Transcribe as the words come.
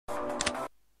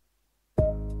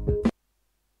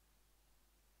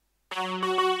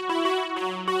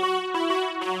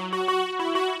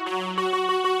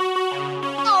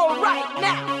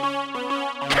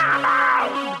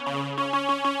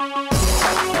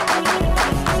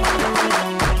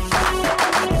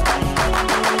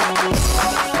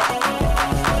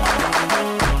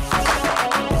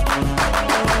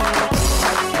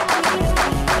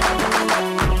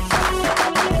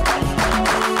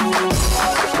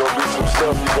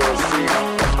yourself, you're gonna see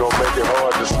it's gonna make it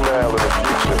hard to smile in the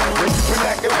future. And you been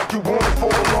acting like you want it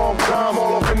for a long time,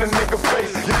 all up in the nigga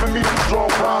face, giving me them strong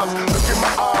vibes. Look in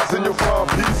my eyes and you'll find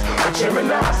peace. A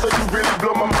Gemini, so you really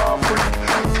blow my mind free.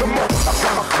 Come on, I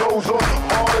got my clothes on,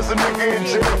 hard as a nigga in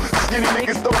jail. Skinny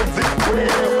niggas throwing deep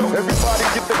real. Everybody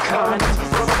get the comments,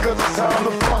 brother, cause it's time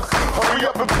to fuck. Hurry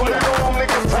up and put it on,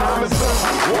 nigga, time is up.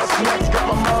 What's next? Got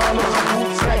my mind on some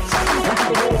blue text. When you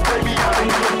go, baby, I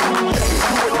ain't even through yet.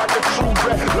 Do it like a true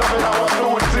vet, love it how I do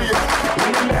it to you.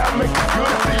 When you now make it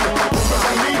good to you.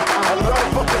 Remember me, I love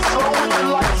fucking soul with the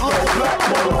lights low. Black,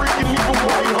 Puerto Rican, even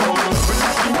white hoes.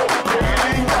 Bellissimo,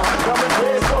 daily, I'm in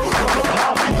bed, so I'm a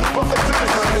poppy. Fuck it to the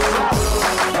shit stop.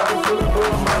 I'm for the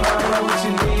boy, my mind, I'm what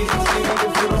you need. See me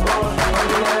for the boy, I'm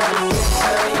gonna have a six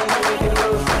time, you make it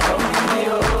low. I'm gonna be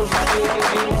a hoe, you see me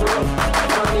get it broke.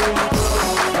 My name is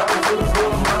Bro. I'm for the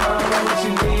boy, my mind, I'm what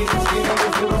you need. See me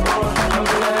for the boy, I'm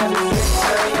gonna have a six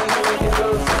time, you make it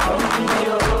low. I'm gonna be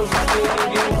a hoe, you see me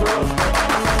get it broke.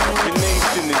 The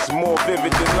nation is more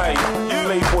vivid than life.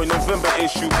 Playboy November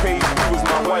issue, page 2 was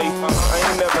my wife. I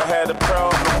ain't never had a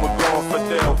problem with going for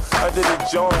Dell. I did a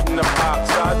joint in the box,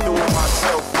 I do it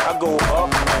myself. I go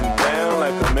up and down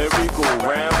like a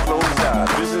merry-go-round, close eyes,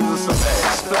 visions of some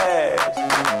ass splash.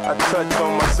 I touch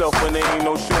on myself when there ain't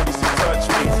no shorties to touch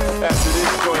me. After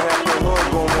this joint, have your hood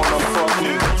gon' wanna fuck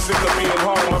me. Sick of being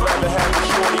home, I'd rather have a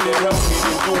shorty to help me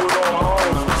than do it on my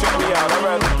own. Check me out, I'd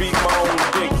rather beat my own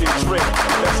dick than trick.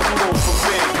 That's a quote from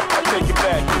Big. I take it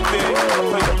back, you dig? I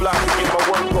play the block to get my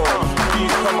work on.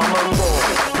 These come my money on.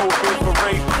 Do a bit for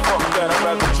rape, fuck that, I'd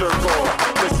rather jerk off.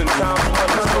 Listen, time's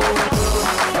underscore.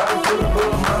 I'm for the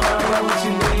boy, my mind, I'm what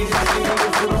you need. See me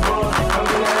for the boy, I'm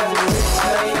gonna have a six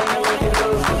time, you make it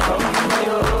low. I'm gonna be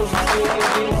a hoe, you see me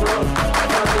get it broke.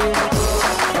 My name is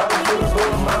Bro. I'm for the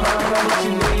boy, my mind, I'm what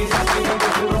you need. See me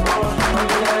for the boy, I'm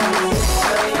gonna have a six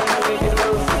time, you make it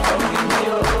low. I'm gonna be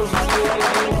a hoe, you see me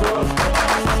get it broke.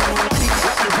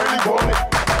 If you really want it.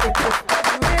 If you really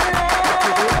want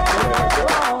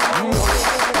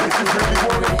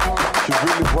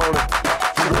it. If you really want it.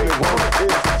 If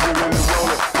you really want it. If you really want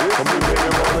it. If you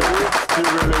really want it. If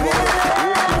you really want it.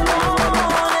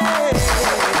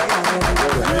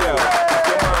 Yeah,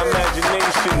 my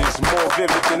imagination is more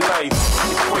vivid than life.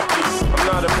 Quickies, I'm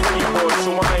not a pretty boy,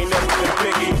 so I ain't never been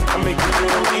picky. I make it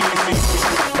real easy for you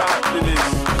to stop to this.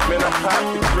 Man, I pop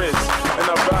the